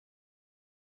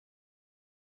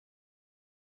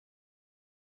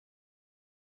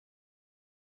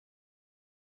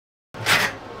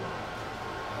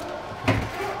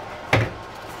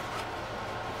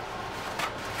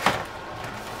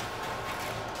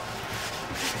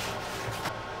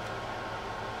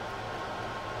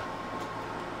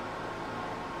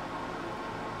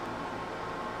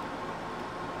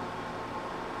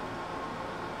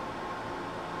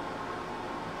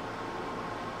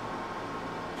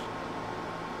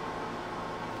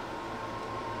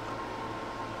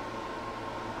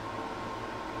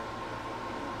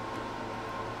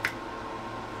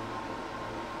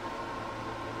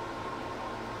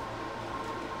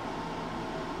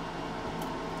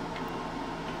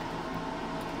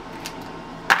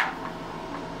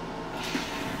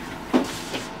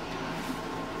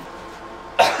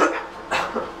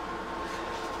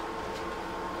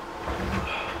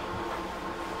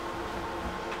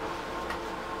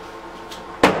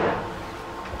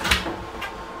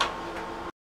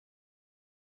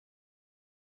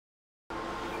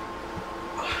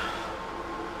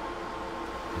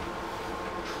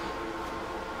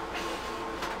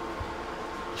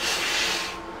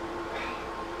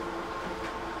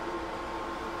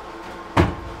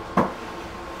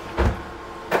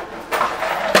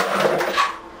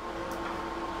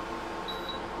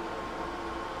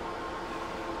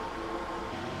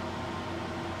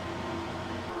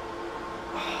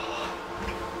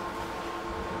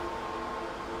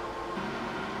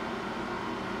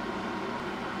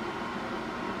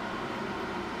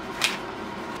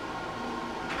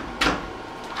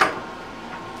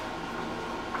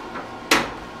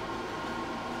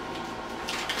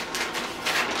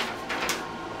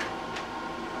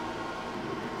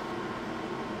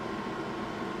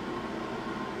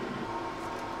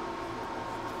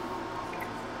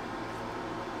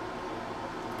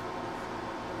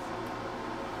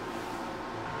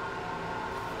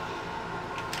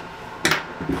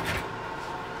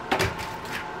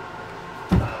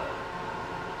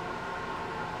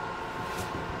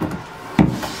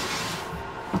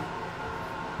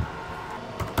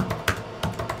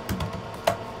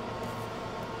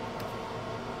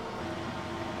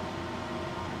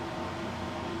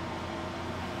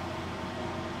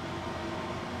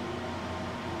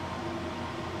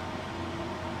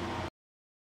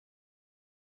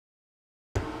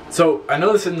So, I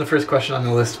know this isn't the first question on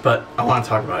the list, but I want to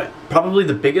talk about it. Probably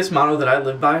the biggest motto that I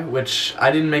live by, which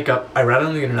I didn't make up, I read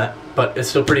on the internet, but it's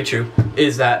still pretty true,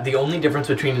 is that the only difference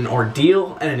between an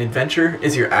ordeal and an adventure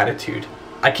is your attitude.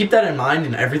 I keep that in mind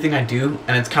in everything I do,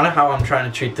 and it's kind of how I'm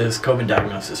trying to treat this COVID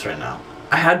diagnosis right now.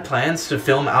 I had plans to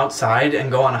film outside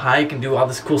and go on a hike and do all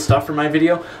this cool stuff for my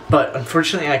video, but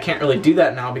unfortunately I can't really do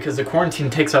that now because the quarantine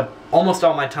takes up almost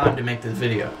all my time to make this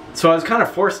video. So I was kind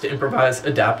of forced to improvise,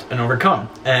 adapt, and overcome.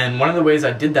 And one of the ways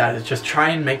I did that is just try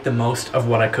and make the most of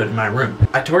what I could in my room.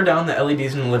 I tore down the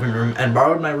LEDs in the living room and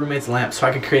borrowed my roommate's lamp so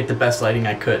I could create the best lighting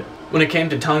I could. When it came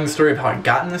to telling the story of how I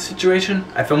got in this situation,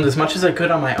 I filmed as much as I could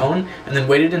on my own and then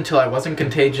waited until I wasn't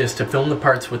contagious to film the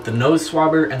parts with the nose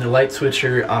swabber and the light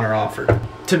switcher on our offer.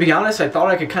 To be honest, I thought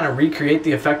I could kind of recreate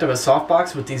the effect of a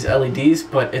softbox with these LEDs,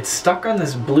 but it's stuck on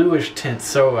this bluish tint,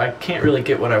 so I can't really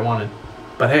get what I wanted.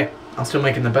 But hey, I'm still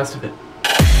making the best of it.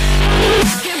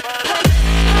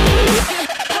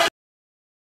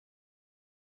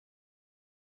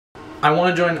 I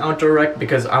want to join Outdoor Rec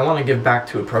because I want to give back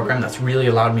to a program that's really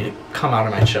allowed me to come out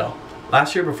of my shell.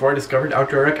 Last year, before I discovered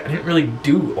Outdoor Rec, I didn't really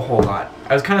do a whole lot.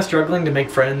 I was kind of struggling to make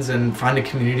friends and find a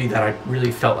community that I really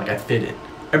felt like I fit in.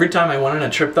 Every time I went on a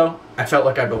trip though, I felt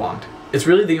like I belonged. It's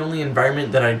really the only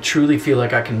environment that I truly feel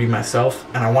like I can be myself,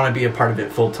 and I want to be a part of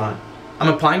it full time.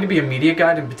 I'm applying to be a media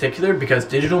guide in particular because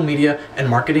digital media and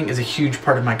marketing is a huge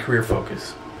part of my career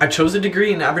focus. I chose a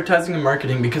degree in advertising and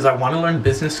marketing because I want to learn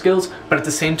business skills, but at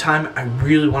the same time, I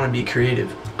really want to be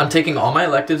creative. I'm taking all my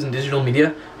electives in digital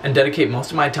media and dedicate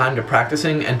most of my time to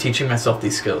practicing and teaching myself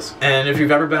these skills. And if you've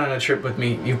ever been on a trip with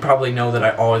me, you probably know that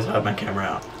I always have my camera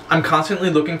out. I'm constantly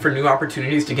looking for new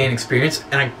opportunities to gain experience,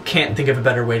 and I can't think of a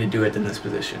better way to do it than this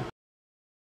position.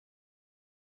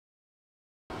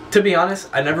 To be honest,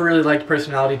 I never really liked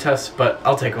personality tests, but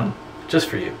I'll take one, just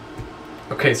for you.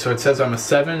 Okay, so it says I'm a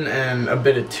 7 and a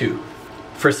bit of 2.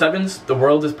 For 7s, the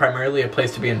world is primarily a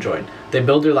place to be enjoyed. They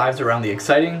build their lives around the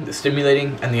exciting, the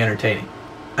stimulating, and the entertaining.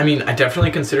 I mean, I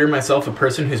definitely consider myself a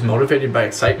person who's motivated by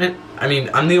excitement. I mean,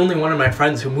 I'm the only one of my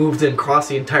friends who moved across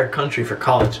the entire country for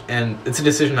college, and it's a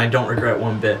decision I don't regret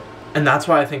one bit. And that's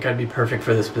why I think I'd be perfect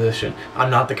for this position. I'm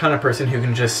not the kind of person who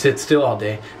can just sit still all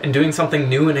day, and doing something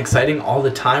new and exciting all the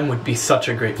time would be such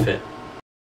a great fit.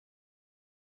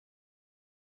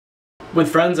 With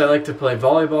friends, I like to play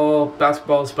volleyball,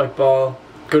 basketball, spike ball,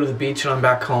 go to the beach when I'm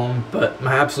back home, but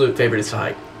my absolute favorite is to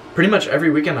hike. Pretty much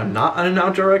every weekend I'm not on an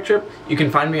outdoor rec trip, you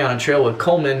can find me on a trail with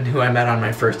Coleman, who I met on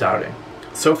my first outing.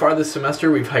 So far this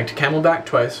semester, we've hiked Camelback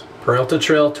twice, Peralta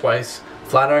Trail twice,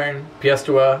 Flatiron,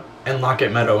 Piestewa, and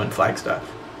Lockett Meadow in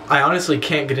Flagstaff. I honestly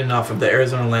can't get enough of the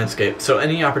Arizona landscape, so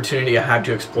any opportunity I have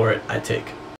to explore it, I take.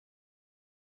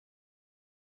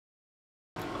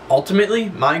 Ultimately,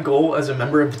 my goal as a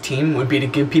member of the team would be to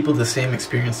give people the same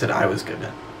experience that I was given.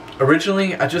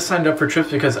 Originally, I just signed up for trips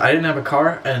because I didn't have a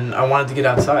car and I wanted to get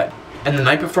outside. And the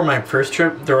night before my first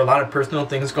trip, there were a lot of personal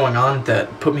things going on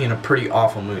that put me in a pretty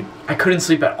awful mood. I couldn't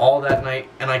sleep at all that night,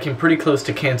 and I came pretty close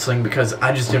to canceling because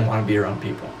I just didn't want to be around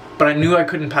people. But I knew I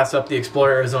couldn't pass up the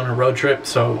Explore Arizona road trip,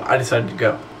 so I decided to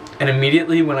go. And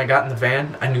immediately when I got in the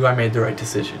van, I knew I made the right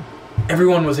decision.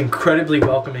 Everyone was incredibly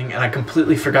welcoming, and I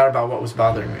completely forgot about what was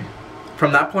bothering me.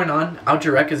 From that point on,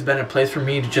 Outdoor Rec has been a place for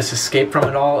me to just escape from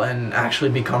it all and actually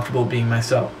be comfortable being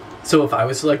myself. So if I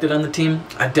was selected on the team,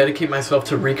 I'd dedicate myself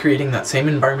to recreating that same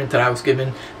environment that I was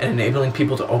given and enabling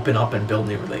people to open up and build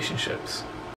new relationships.